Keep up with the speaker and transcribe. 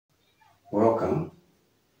Welcome.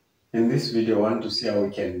 In this video, I want to see how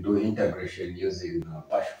we can do integration using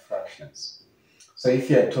partial fractions. So if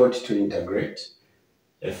you are taught to integrate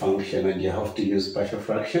a function and you have to use partial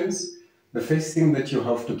fractions, the first thing that you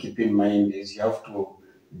have to keep in mind is you have to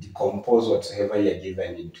decompose whatever you're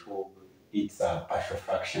given into its partial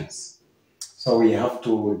fractions. So we have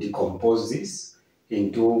to decompose this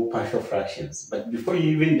into partial fractions. But before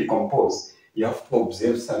you even decompose, you have to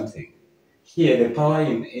observe something. Here, the power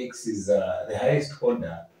in x is the highest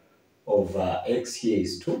order of x here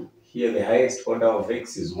is 2. Here, the highest order of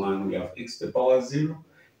x is 1. We have x to the power 0,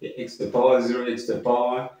 x to the power 0, x to the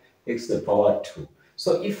power 1, x to the power 2.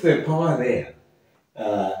 So if the power there,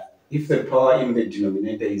 if the power in the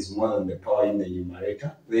denominator is more than the power in the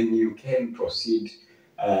numerator, then you can proceed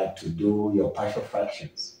to do your partial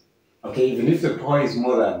fractions. Okay, even if the power is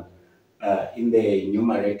more than in the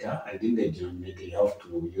numerator and in the denominator, you have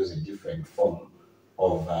to use a different form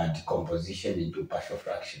of decomposition into partial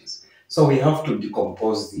fractions. So we have to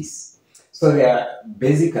decompose this. So there are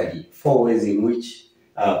basically 4 ways in which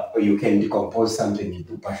you can decompose something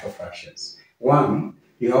into partial fractions. One,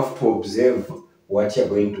 you have to observe what you're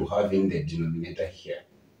going to have in the denominator here.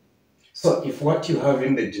 So if what you have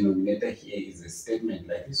in the denominator here is a statement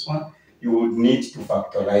like this one, you would need to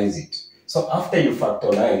factorize it. So after you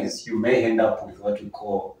factorize, you may end up with what we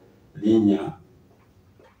call linear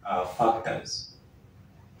factors.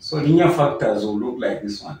 So linear factors will look like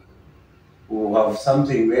this one. We'll have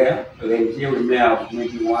something there, then here we may have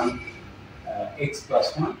maybe x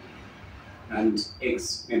plus 1 and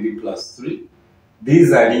x maybe plus 3.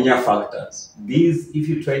 These are linear factors. These, if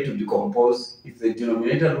you try to decompose, if the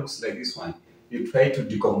denominator looks like this one, you try to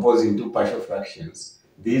decompose into partial fractions,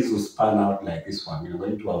 these will span out like this one. You're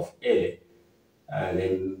going to have a,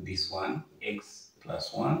 then this one, x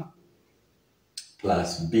plus 1,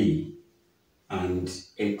 plus b, and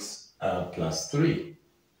x plus 3.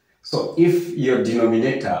 So if your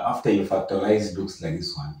denominator, after you factorize, looks like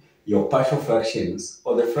this one, your partial fractions,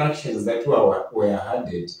 or the fractions that were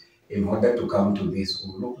added in order to come to this,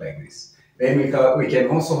 will look like this. Then we can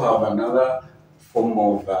also have another form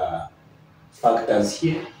of factors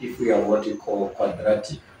here, if we have what we call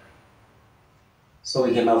quadratic. So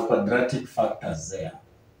we can have quadratic factors there.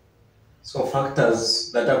 So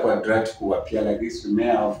factors that are quadratic will appear like this. We may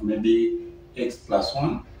have maybe x plus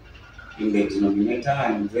 1 in the denominator,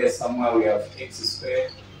 and there somewhere we have x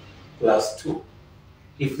squared plus 2.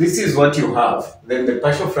 If this is what you have, then the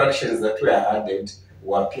partial fractions that were added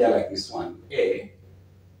will appear like this one. A,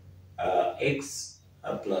 x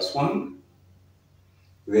plus 1.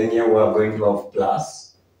 Then here we are going to have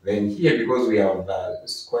plus. Then here, because we have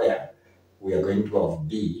square, we are going to have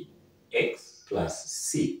b, x plus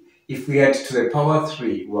c. If we add to the power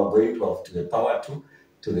 3, we are going to have to the power 2,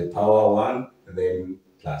 to the power 1, then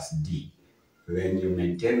plus d. Then you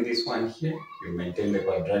maintain this one here, you maintain the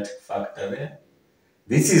quadratic factor there.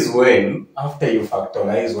 This is when, after you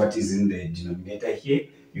factorize what is in the denominator here,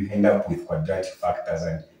 you end up with quadratic factors,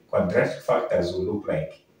 and quadratic factors will look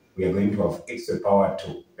like we are going to have x to the power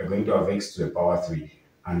 2, we are going to have x to the power 3,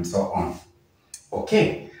 and so on.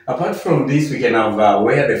 Okay, apart from this, we can have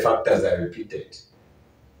where the factors are repeated.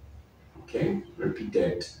 Okay,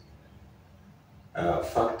 repeated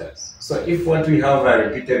factors. So if what we have are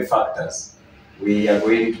repeated factors, we are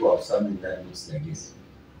going to have something that looks like this.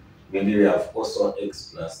 Maybe we have also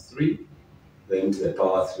x plus 3, then to the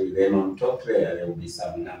power 3, then on top there will be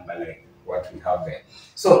some number like what we have there.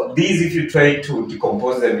 So these, if you try to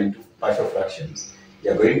decompose them into partial fractions,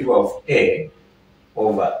 you're going to have a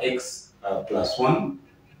over x plus 1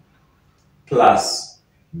 plus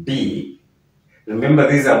b. Remember,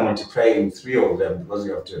 these are multiplying 3 of them because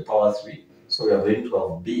we have to the power 3. So we are going to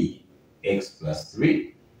have b x plus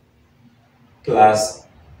 3 plus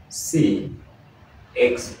c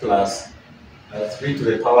x plus 3 to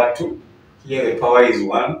the power 2. Here the power is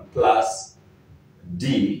 1 plus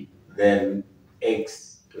d, then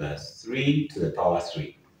x plus 3 to the power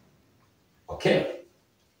 3. Okay.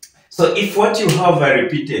 So if what you have are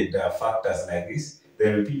repeated factors like this,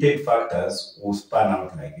 the repeated factors will span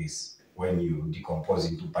out like this when you decompose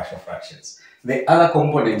into partial fractions. The other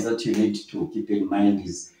components that you need to keep in mind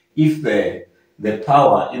is if the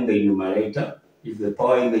power in the numerator, if the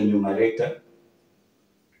power in the numerator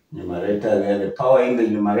there, the power in the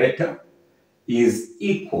numerator is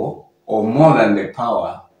equal or more than the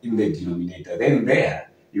power in the denominator, then there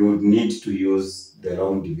you would need to use the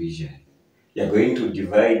long division. You're going to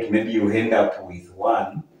divide, maybe you end up with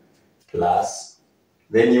 1 plus,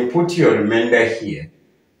 then you put your remainder here,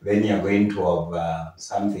 then you're going to have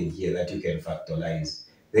something here that you can factorize.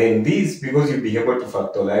 Then this, because you'll be able to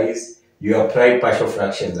factorize, you apply partial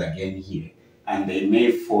fractions again here, and they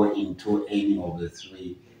may fall into any of the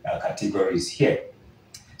three categories here.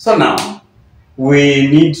 So now, we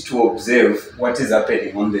need to observe what is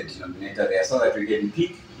happening on the denominator there so that we can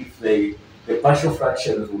pick if the partial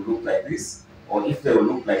fractions will look like this, or if they will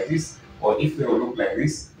look like this, or if they will look like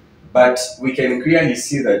this. But we can clearly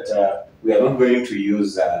see that we are not going to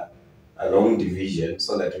use a long division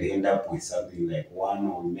so that we end up with something like 1,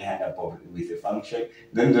 or we may end up with a function.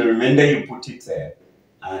 Then the remainder you put it there,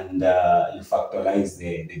 and you factorize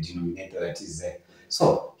the denominator that is there.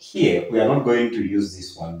 So here we are not going to use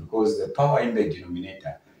this one because the power in the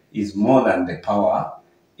denominator is more than the power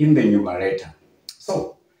in the numerator.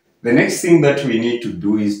 So the next thing that we need to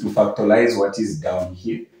do is to factorize what is down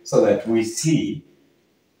here so that we see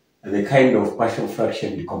the kind of partial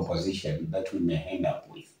fraction decomposition that we may end up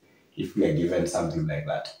with if we are given something like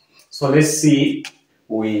that. So let's see,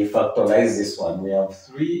 we factorize this one. We have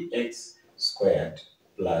 3x squared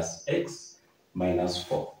plus x minus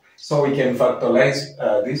 4. So we can factorize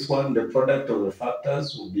this one. The product of the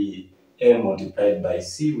factors will be a multiplied by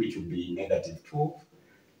c, which will be negative 12.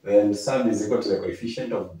 Then sum is equal to the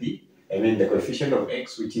coefficient of b, the coefficient of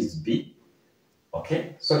x, which is b.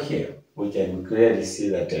 Okay, so here we can clearly see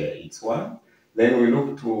that it's 1. Then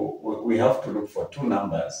we have to look for two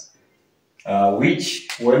numbers, which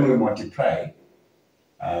when we multiply,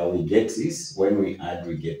 we get this. When we add,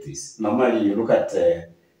 we get this. Normally, you look at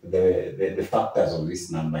the factors of this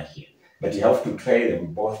number here, but you have to try them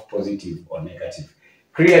both positive or negative.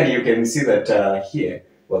 Clearly, you can see that here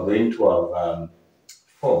we're going to have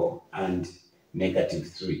 4 and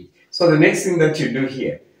negative 3. So the next thing that you do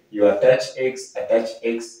here, you attach x,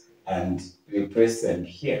 and replace them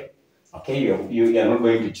here. Okay, you are not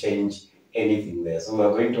going to change anything there. So we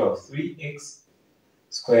are going to have 3x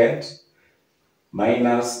squared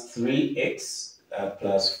minus 3x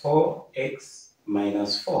plus 4x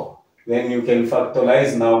minus 4. Then you can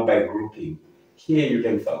factorize now by grouping. Here you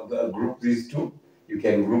can group these two. You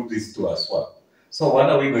can group these two as well. So what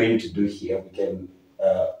are we going to do here?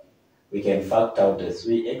 We can factor out the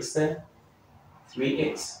 3x there.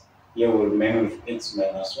 3x. Here will remain with x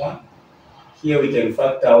minus 1. Here we can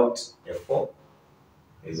factor out a 4.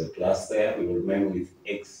 There's a plus there. We will remain with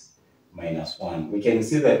x minus 1. We can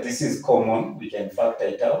see that this is common. We can factor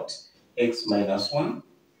it out. X minus 1.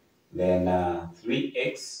 Then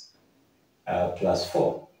 3x plus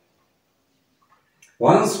 4.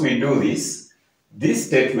 Once we do this, this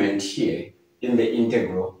statement here in the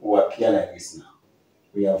integral will appear like this now.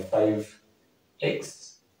 We have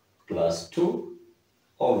 5x plus 2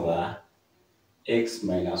 over x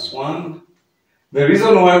minus 1. The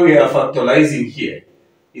reason why we are factorizing here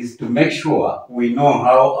is to make sure we know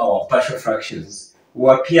how our partial fractions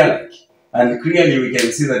will appear like. And clearly we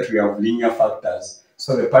can see that we have linear factors,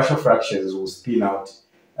 so the partial fractions will spin out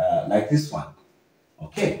like this one.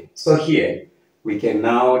 Okay, so here we can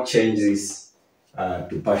now change this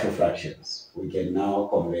to partial fractions. We can now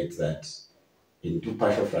convert that into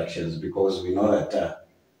partial fractions because we know that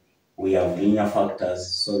we have linear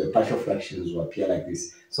factors, so the partial fractions will appear like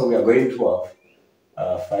this. So we are going to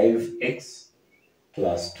have 5x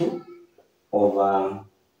plus 2 over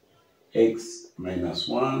x minus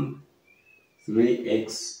 1,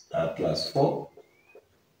 3x plus 4.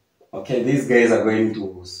 Okay, these guys are going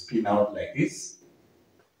to spin out like this.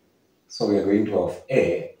 So we are going to have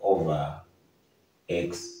a over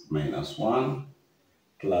x minus 1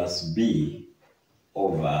 plus b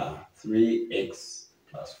over 3x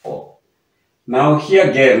plus 4. Now here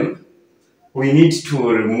again, we need to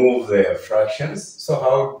remove the fractions. So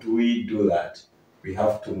how do we do that? We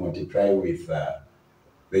have to multiply with the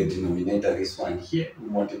denominator, this one here. We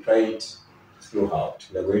multiply it throughout.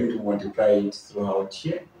 We are going to multiply it throughout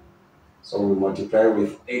here. So we multiply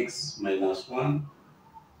with x minus 1,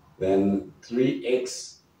 then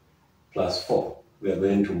 3x plus 4. We are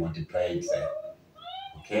going to multiply it there.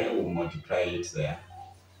 Okay, we'll multiply it there.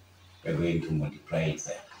 We're going to multiply it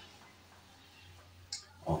there.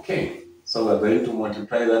 Okay, so we're going to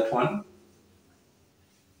multiply that one.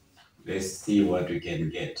 Let's see what we can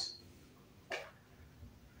get.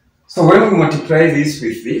 So when we multiply this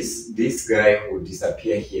with this guy will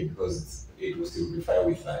disappear here because it will simplify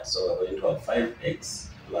with that. So we're going to have 5x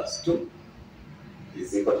plus 2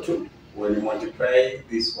 is equal to, when we multiply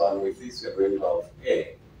this one with this, we're going to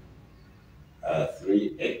have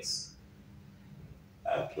 3x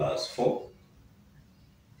plus 4.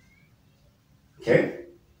 Okay.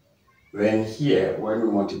 Then here, when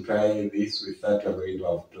we multiply this with that, we're going to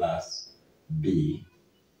have plus b.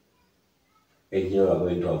 And here we're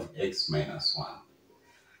going to have x minus 1.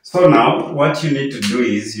 So now what you need to do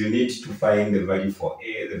is you need to find the value for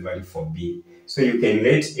A, the value for B. So you can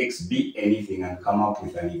let X be anything and come up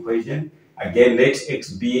with an equation. Again, let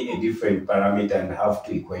X be a different parameter and have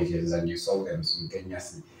two equations and you solve them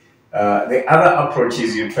simultaneously. The other approach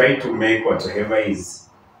is you try to make whatever is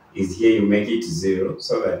here, you make it 0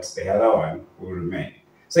 so that the other one will remain.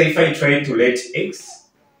 So if I try to let X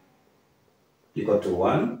equal to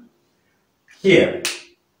 1, here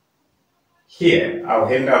I'll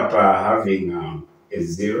end up having a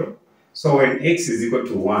 0. So when X is equal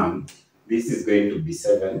to 1, this is going to be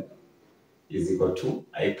 7 is equal to,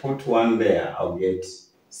 I put 1 there, I'll get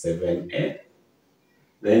 7A.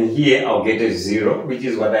 Then here I'll get a 0, which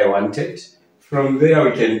is what I wanted. From there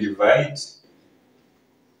we can divide,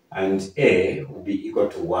 and A will be equal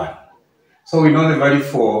to 1. So we know the value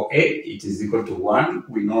for A, it is equal to 1.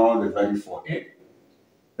 We know the value for A.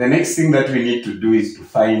 The next thing that we need to do is to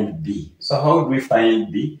find B. So how do we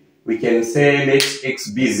find B? We can say let X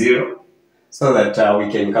be 0 so that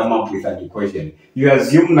we can come up with an equation. You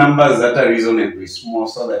assume numbers that are reasonably small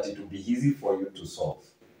so that it will be easy for you to solve.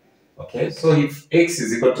 Okay, so if X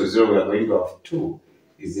is equal to 0, we are going to have 2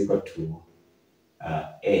 is equal to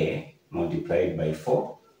A multiplied by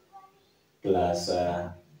 4 plus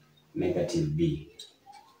negative B.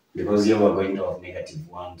 Because here we're going to have negative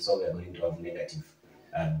 1, so we're going to have negative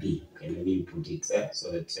B. Can we put it there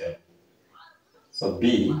so that so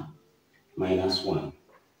B minus 1.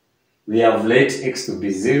 We have let X to be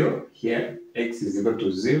 0 here. X is equal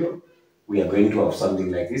to 0. We are going to have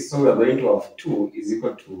something like this. So we are going to have 2 is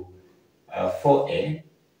equal to 4A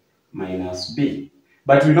minus B.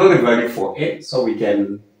 But we know the value for A, so we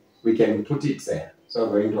can put it there. So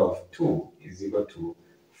we're going to have 2 is equal to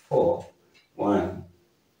 4, 1,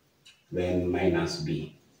 then minus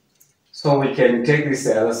B. So we can take this to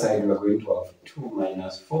the other side. We're going to have 2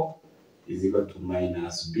 minus 4 is equal to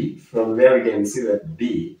minus B. From there we can see that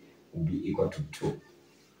B will be equal to 2.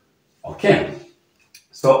 Okay.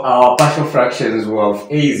 So our partial fractions will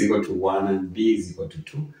have A is equal to 1 and B is equal to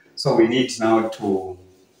 2. So we need now to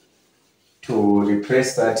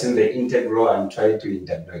replace that in the integral and try to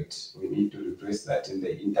integrate. We need to replace that in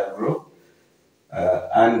the integral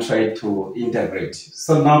and try to integrate.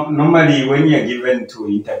 So now, normally when you're given to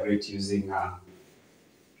integrate using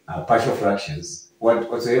partial fractions,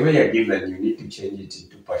 whatever you're given, you need to change it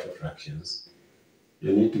into partial fractions.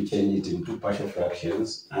 You need to change it into partial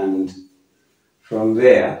fractions, and from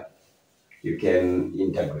there you can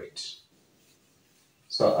integrate.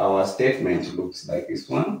 So our statement looks like this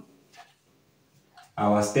one.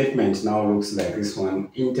 Our statement now looks like this one.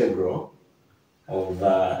 Integral of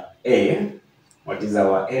A, what is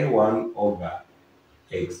our A? 1 over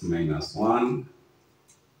x minus 1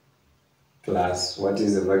 plus, what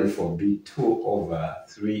is the value for B? 2 over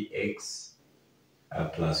 3x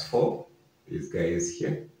plus 4. These guys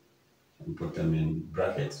here, and put them in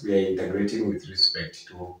brackets. We are integrating with respect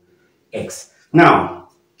to x. Now,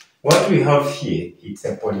 what we have here, it's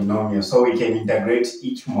a polynomial, so we can integrate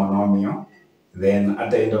each monomial. Then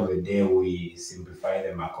at the end of the day, we simplify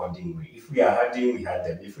them accordingly. If we are adding, we add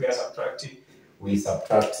them. If we are subtracting, we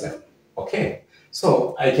subtract them. Okay,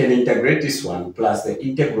 so I can integrate this one plus the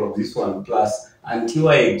integral of this one plus until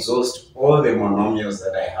I exhaust all the monomials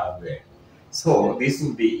that I have there. So this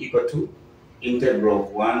will be equal to integral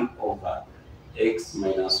of 1 over x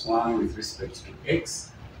minus 1 with respect to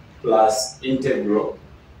x plus integral.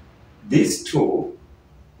 These two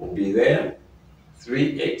will be there,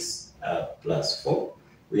 3x plus 4.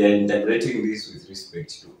 We are integrating this with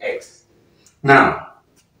respect to x. Now,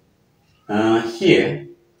 here,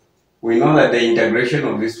 we know that the integration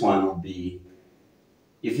of this one will be,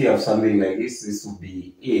 if you have something like this, this will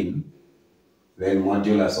be in, then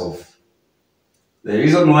modulus of. The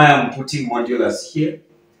reason why I'm putting modulus here,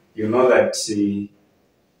 you know that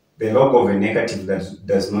the log of a negative that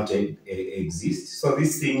does not exist. So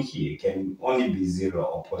this thing here can only be 0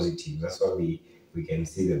 or positive. That's why we can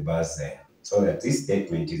see the bars there, so that this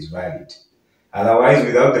statement is valid. Otherwise,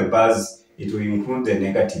 without the bars, it will include the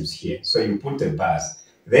negatives here. So you put the bars.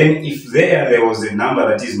 Then if there was a number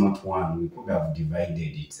that is not 1, we could have divided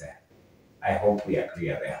it there. I hope we are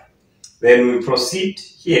clear there. Then we proceed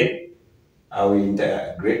here. I will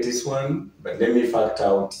integrate this one, but let me factor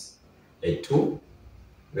out a 2.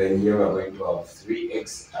 Then here we are going to have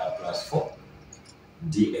 3x plus 4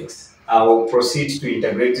 dx. I will proceed to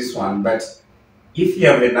integrate this one, but if you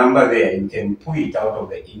have a number there, you can pull it out of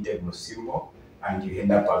the integral symbol and you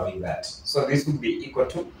end up having that. So this would be equal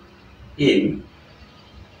to in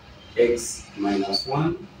x minus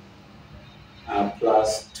 1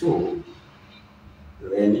 plus 2,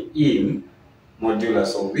 then in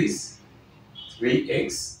modulus of this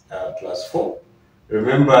 3x plus 4.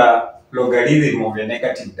 Remember, logarithm of a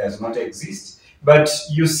negative does not exist, but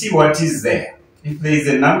you see what is there. If there is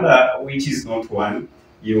a number which is not 1,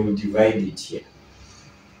 you divide it here.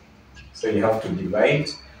 So you have to divide.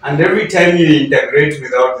 And every time you integrate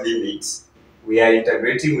without limits, we are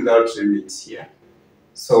integrating without limits here.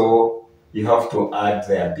 So you have to add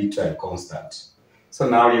the arbitrary constant. So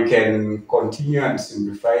now you can continue and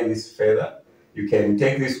simplify this further. You can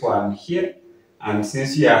take this one here, and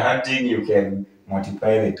since you are adding, you can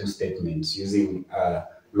multiply the two statements using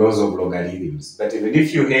laws of logarithms. But even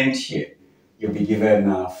if you end here, you'll be given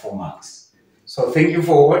 4 marks. So thank you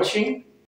for watching.